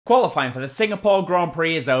Qualifying for the Singapore Grand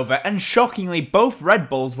Prix is over, and shockingly both Red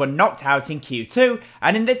Bulls were knocked out in Q2,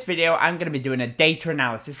 and in this video I'm going to be doing a data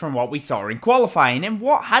analysis from what we saw in qualifying in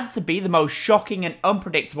what had to be the most shocking and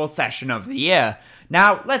unpredictable session of the year.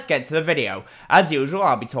 Now let's get to the video. As usual,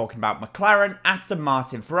 I'll be talking about McLaren, Aston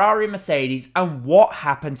Martin, Ferrari, Mercedes and what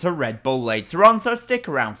happened to Red Bull later on, so stick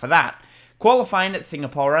around for that. Qualifying at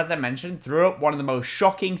Singapore, as I mentioned, threw up one of the most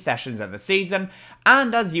shocking sessions of the season,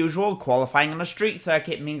 and as usual, qualifying on a street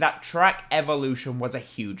circuit means that track evolution was a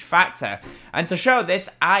huge factor. And to show this,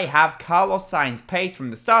 I have Carlos Sainz pace from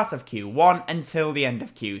the start of Q1 until the end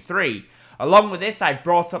of Q3. Along with this, I've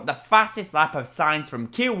brought up the fastest lap of Sainz from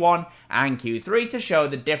Q1 and Q3 to show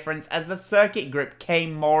the difference as the circuit grip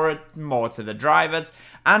came more and more to the drivers,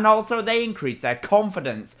 and also they increased their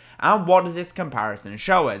confidence. And what does this comparison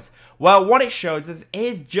show us? Well, what it shows us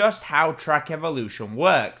is just how track evolution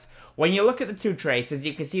works. When you look at the two races,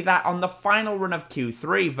 you can see that on the final run of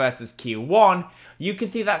Q3 versus Q1, you can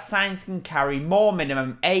see that Sainz can carry more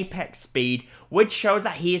minimum apex speed, which shows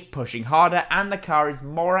that he is pushing harder and the car is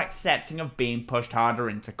more accepting of being pushed harder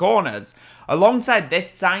into corners. Alongside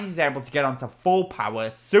this, Sainz is able to get onto full power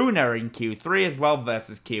sooner in Q3 as well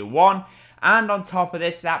versus Q1. And on top of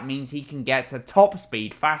this, that means he can get to top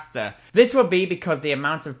speed faster. This will be because the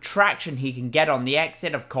amount of traction he can get on the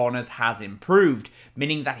exit of corners has improved,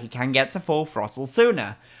 meaning that he can get to full throttle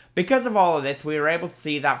sooner. Because of all of this, we were able to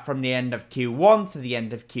see that from the end of Q1 to the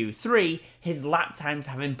end of Q3, his lap times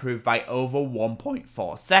have improved by over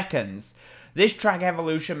 1.4 seconds. This track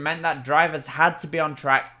evolution meant that drivers had to be on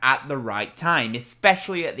track at the right time,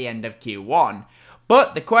 especially at the end of Q1.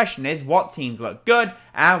 But the question is, what teams look good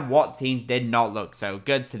and what teams did not look so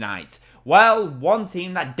good tonight? Well, one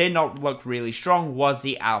team that did not look really strong was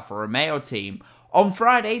the Alfa Romeo team. On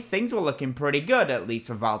Friday, things were looking pretty good, at least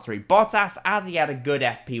for Valtteri Bottas, as he had a good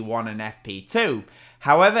FP1 and FP2.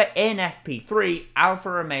 However, in FP3,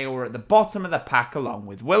 Alfa Romeo were at the bottom of the pack along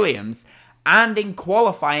with Williams. And in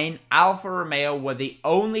qualifying, Alfa Romeo were the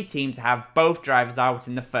only team to have both drivers out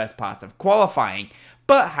in the first part of qualifying.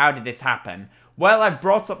 But how did this happen? Well, I've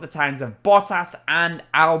brought up the times of Bottas and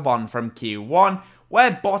Albon from Q1,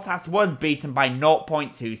 where Bottas was beaten by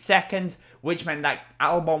 0.2 seconds, which meant that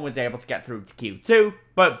Albon was able to get through to Q2,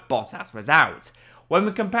 but Bottas was out. When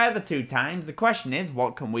we compare the two times, the question is,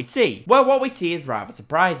 what can we see? Well, what we see is rather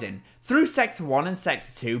surprising. Through Sector 1 and Sector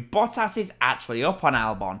 2, Bottas is actually up on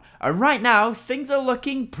Albon, and right now, things are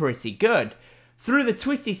looking pretty good. Through the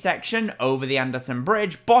twisty section over the Anderson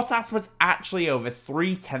Bridge, Bottas was actually over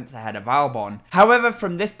 3/10 ahead of Albon. However,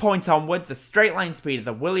 from this point onwards, the straight line speed of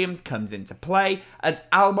the Williams comes into play as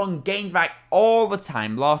Albon gains back all the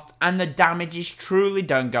time lost, and the damage is truly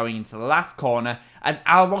done going into the last corner as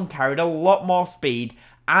Albon carried a lot more speed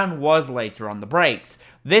and was later on the brakes.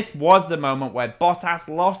 This was the moment where Bottas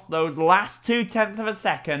lost those last 0.2 of a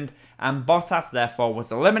second and Bottas therefore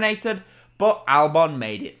was eliminated, but Albon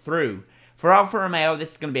made it through. For Alfa Romeo,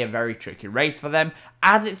 this is going to be a very tricky race for them,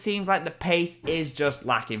 as it seems like the pace is just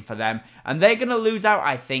lacking for them, and they're going to lose out,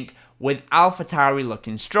 I think, with AlphaTauri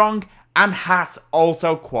looking strong, and Haas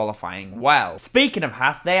also qualifying well. Speaking of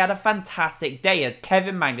Haas, they had a fantastic day as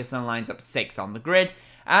Kevin Magnussen lines up 6th on the grid,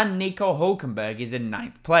 and Nico Hülkenberg is in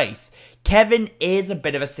 9th place. Kevin is a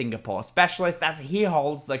bit of a Singapore specialist as he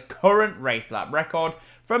holds the current race lap record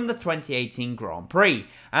from the 2018 Grand Prix,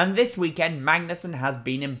 and this weekend Magnussen has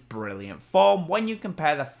been in brilliant form when you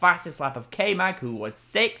compare the fastest lap of K-Mag, who was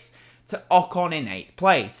 6th, to Ocon in 8th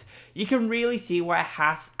place. You can really see where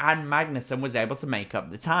Haas and Magnussen was able to make up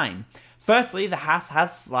the time. Firstly, the Haas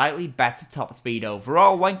has slightly better top speed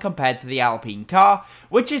overall when compared to the Alpine car,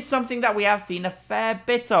 which is something that we have seen a fair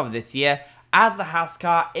bit of this year, as the Haas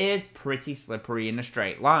car is pretty slippery in a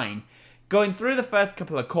straight line. Going through the first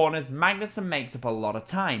couple of corners, Magnussen makes up a lot of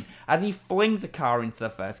time, as he flings the car into the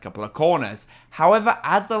first couple of corners. However,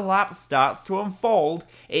 as the lap starts to unfold,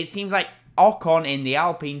 it seems like Ocon in the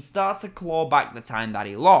Alpine starts to claw back the time that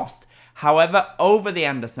he lost. However, over the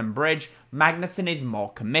Anderson Bridge, Magnussen is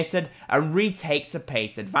more committed and retakes a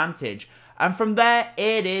pace advantage. And from there,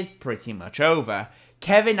 it is pretty much over.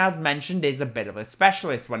 Kevin, as mentioned, is a bit of a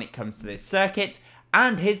specialist when it comes to this circuit,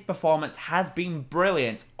 and his performance has been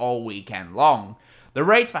brilliant all weekend long. The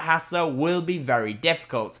race for Haas though will be very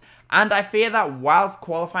difficult, and I fear that whilst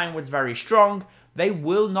qualifying was very strong, they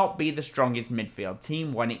will not be the strongest midfield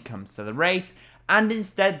team when it comes to the race, and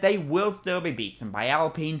instead they will still be beaten by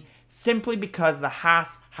Alpine, simply because the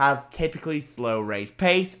Haas has typically slow race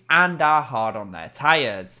pace and are hard on their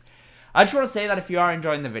tyres. I just want to say that if you are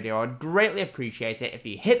enjoying the video, I'd greatly appreciate it if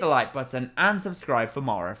you hit the like button and subscribe for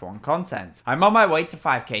more F1 content. I'm on my way to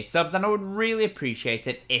 5k subs and I would really appreciate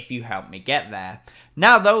it if you help me get there.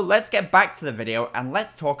 Now though, let's get back to the video and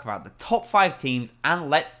let's talk about the top 5 teams, and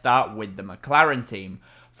let's start with the McLaren team.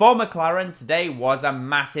 For McLaren, today was a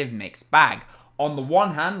massive mixed bag. On the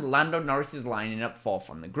one hand, Lando Norris is lining up 4th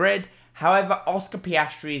on the grid. However, Oscar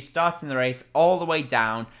Piastri is starting the race all the way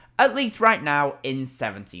down, at least right now, in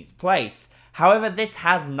 17th place. However, this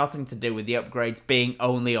has nothing to do with the upgrades being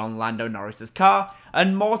only on Lando Norris's car,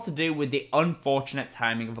 and more to do with the unfortunate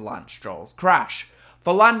timing of Lance Stroll's crash.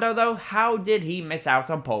 For Lando though, how did he miss out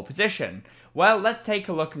on pole position? Well, let's take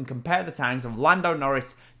a look and compare the times of Lando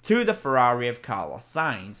Norris to the Ferrari of Carlos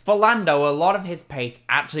Sainz. For Lando, a lot of his pace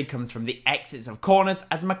actually comes from the exits of corners,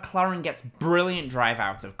 as McLaren gets brilliant drive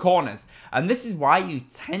out of corners, and this is why you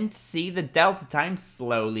tend to see the delta time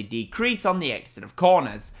slowly decrease on the exit of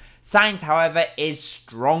corners. Sainz, however, is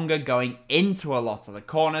stronger going into a lot of the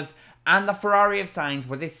corners, and the Ferrari of Sainz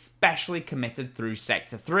was especially committed through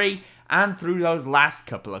Sector 3 and through those last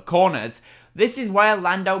couple of corners. This is where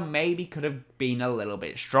Lando maybe could have been a little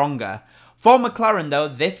bit stronger. For McLaren though,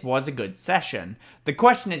 this was a good session. The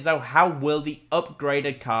question is though, how will the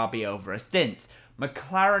upgraded car be over a stint?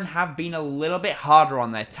 McLaren have been a little bit harder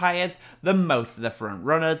on their tyres than most of the front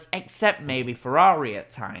runners, except maybe Ferrari at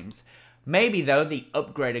times. Maybe though, the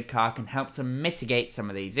upgraded car can help to mitigate some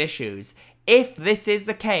of these issues. If this is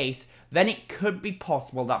the case, then it could be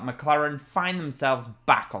possible that McLaren find themselves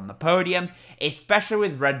back on the podium, especially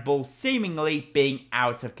with Red Bull seemingly being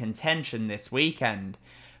out of contention this weekend.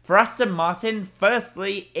 For Aston Martin,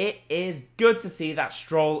 firstly, it is good to see that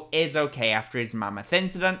Stroll is okay after his mammoth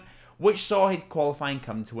incident, which saw his qualifying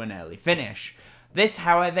come to an early finish. This,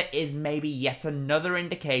 however, is maybe yet another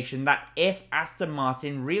indication that if Aston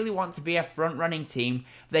Martin really want to be a front-running team,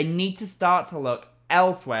 they need to start to look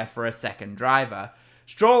elsewhere for a second driver.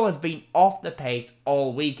 Stroll has been off the pace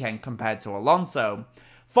all weekend compared to Alonso.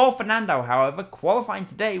 For Fernando, however, qualifying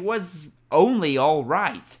today was only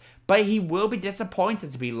alright, but he will be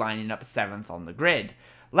disappointed to be lining up 7th on the grid.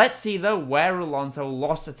 Let's see though where Alonso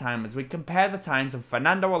lost the time as we compare the times of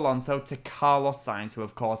Fernando Alonso to Carlos Sainz, who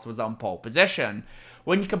of course was on pole position.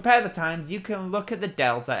 When you compare the times, you can look at the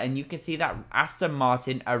delta and you can see that Aston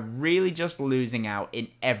Martin are really just losing out in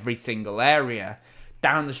every single area.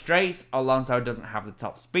 Down the straights, Alonso doesn't have the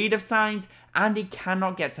top speed of Sainz, and he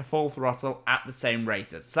cannot get to full throttle at the same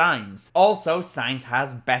rate as Sainz. Also, Sainz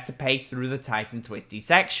has better pace through the tight and twisty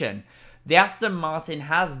section. The Aston Martin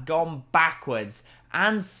has gone backwards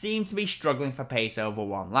and seem to be struggling for pace over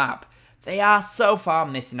one lap. They are so far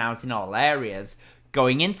missing out in all areas.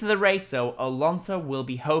 Going into the race though, Alonso will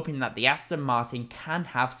be hoping that the Aston Martin can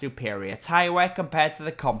have superior tyre wear compared to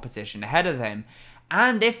the competition ahead of him.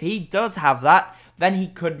 And if he does have that, then he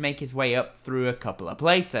could make his way up through a couple of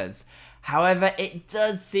places. However, it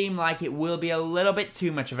does seem like it will be a little bit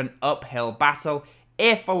too much of an uphill battle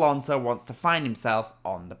if Alonso wants to find himself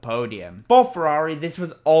on the podium. For Ferrari, this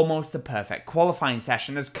was almost a perfect qualifying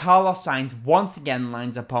session as Carlos Sainz once again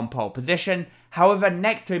lines up on pole position. However,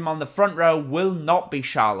 next to him on the front row will not be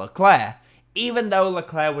Charles Leclerc, even though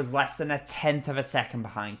Leclerc was less than 1/10 of a second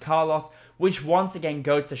behind Carlos, which once again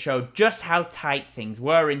goes to show just how tight things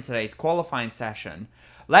were in today's qualifying session.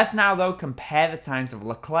 Let's now though compare the times of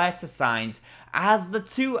Leclerc to Sainz, as the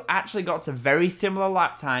two actually got to very similar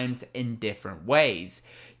lap times in different ways.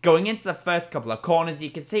 Going into the first couple of corners, you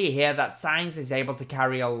can see here that Sainz is able to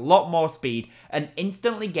carry a lot more speed and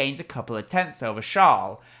instantly gains a couple of tenths over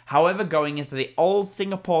Charles. However, going into the old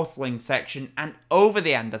Singapore sling section and over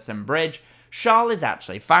the Anderson Bridge, Charles is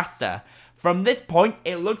actually faster. From this point,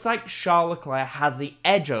 it looks like Charles Leclerc has the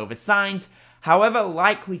edge over Sainz. However,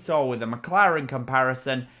 like we saw with the McLaren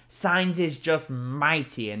comparison, Sainz is just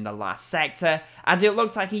mighty in the last sector, as it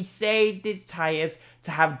looks like he saved his tyres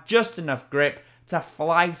to have just enough grip to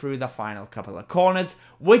fly through the final couple of corners,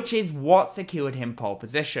 which is what secured him pole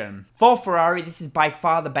position. For Ferrari, this is by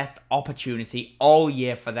far the best opportunity all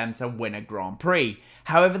year for them to win a Grand Prix.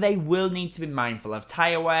 However, they will need to be mindful of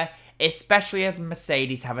tyre wear, especially as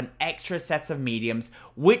Mercedes have an extra set of mediums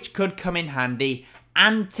which could come in handy,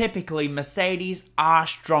 and typically Mercedes are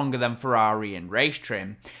stronger than Ferrari in race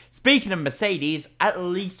trim. Speaking of Mercedes, at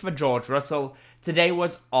least for George Russell, today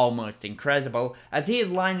was almost incredible as he is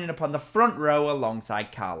lining up on the front row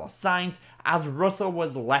alongside Carlos Sainz, as Russell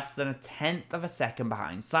was less than 1/10 of a second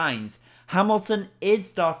behind Sainz. Hamilton is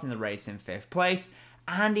starting the race in 5th place,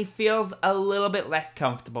 and he feels a little bit less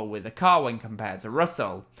comfortable with the car when compared to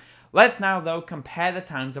Russell. Let's now though compare the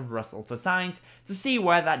times of Russell to Sainz to see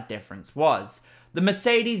where that difference was. The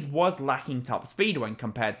Mercedes was lacking top speed when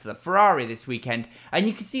compared to the Ferrari this weekend, and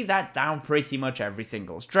you can see that down pretty much every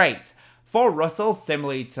single straight. For Russell,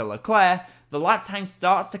 similarly to Leclerc, the lap time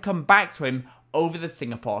starts to come back to him over the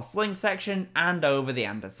Singapore Sling section and over the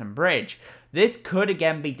Anderson Bridge. This could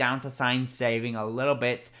again be down to Sainz saving a little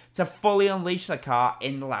bit to fully unleash the car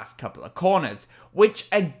in the last couple of corners, which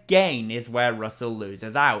again is where Russell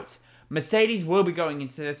loses out. Mercedes will be going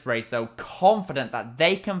into this race though confident that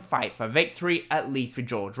they can fight for victory, at least with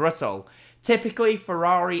George Russell. Typically,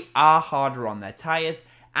 Ferrari are harder on their tyres,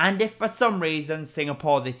 and if for some reason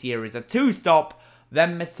Singapore this year is a two-stop,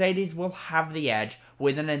 then Mercedes will have the edge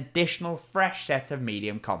with an additional fresh set of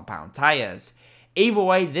medium compound tyres. Either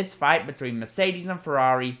way, this fight between Mercedes and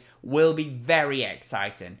Ferrari will be very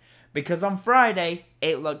exciting, because on Friday,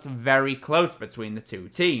 it looked very close between the two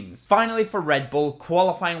teams. Finally for Red Bull,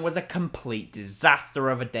 qualifying was a complete disaster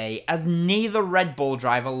of a day as neither Red Bull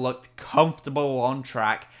driver looked comfortable on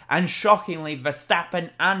track, and shockingly Verstappen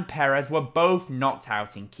and Perez were both knocked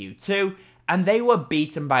out in Q2, and they were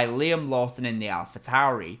beaten by Liam Lawson in the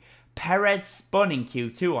AlphaTauri. Perez spun in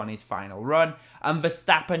Q2 on his final run, and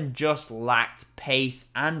Verstappen just lacked pace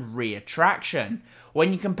and rear traction.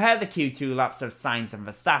 When you compare the Q2 laps of Sainz and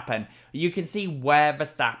Verstappen, you can see where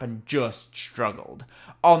Verstappen just struggled.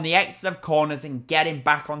 On the exit of corners and getting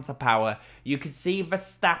back onto power, you can see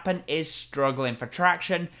Verstappen is struggling for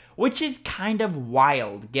traction, which is kind of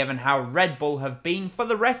wild given how Red Bull have been for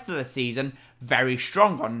the rest of the season very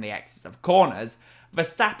strong on the exits of corners.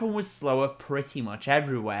 Verstappen was slower pretty much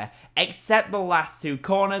everywhere, except the last two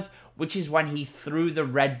corners, which is when he threw the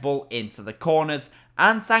Red Bull into the corners,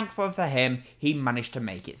 and thankful for him, he managed to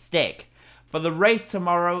make it stick. For the race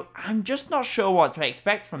tomorrow, I'm just not sure what to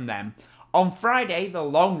expect from them. On Friday, the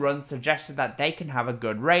long run suggested that they can have a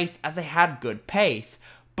good race as they had good pace,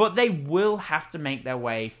 but they will have to make their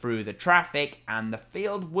way through the traffic, and the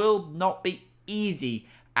field will not be easy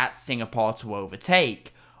at Singapore to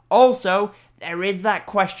overtake. Also, there is that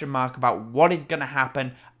question mark about what is going to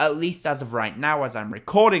happen, at least as of right now as I'm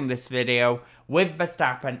recording this video, with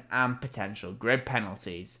Verstappen and potential grid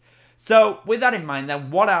penalties. So, with that in mind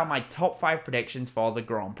then, what are my top 5 predictions for the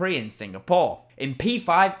Grand Prix in Singapore? In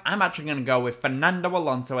P5, I'm actually going to go with Fernando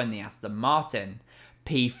Alonso in the Aston Martin.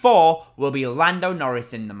 P4 will be Lando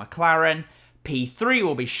Norris in the McLaren. P3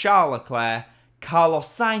 will be Charles Leclerc. Carlos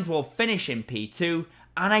Sainz will finish in P2.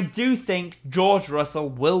 And I do think George Russell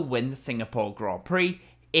will win the Singapore Grand Prix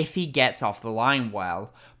if he gets off the line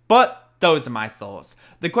well. But those are my thoughts.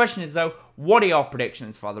 The question is though, what are your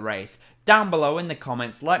predictions for the race? Down below in the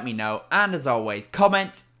comments, let me know. And as always,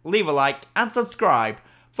 comment, leave a like and subscribe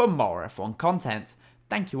for more F1 content.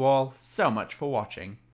 Thank you all so much for watching.